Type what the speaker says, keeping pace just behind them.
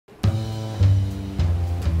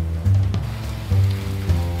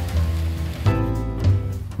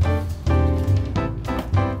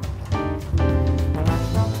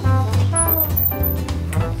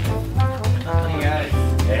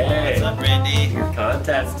everybody.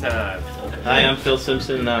 Contest time. Hi, I'm Phil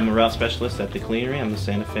Simpson. I'm a route specialist at the Cleanery. I'm the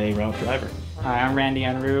Santa Fe route driver. Hi, I'm Randy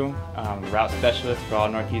Unruh, route specialist for all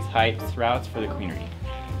Northeast Heights routes for the Cleanery.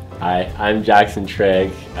 Hi, I'm Jackson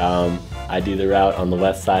Trigg. I do the route on the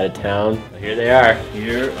west side of town. Here they are.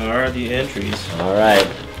 Here are the entries. All right.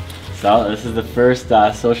 So this is the first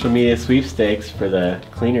social media sweepstakes for the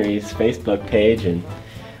Cleanery's Facebook page, and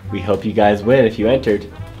we hope you guys win if you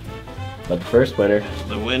entered. But the first winner.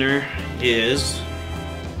 The winner is...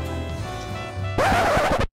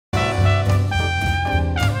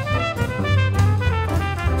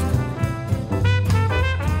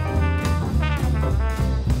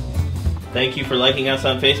 Thank you for liking us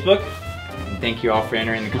on Facebook. And thank you all for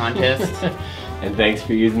entering the contest. And thanks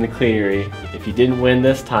for using the Cleanery. If you didn't win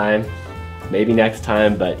this time, maybe next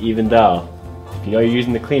time, but even though, if you know you're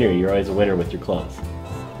using the Cleanery, you're always a winner with your clothes.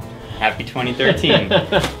 Happy 2013.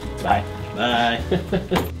 Bye. Bye.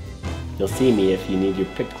 You'll see me if you need your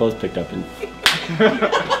clothes picked up in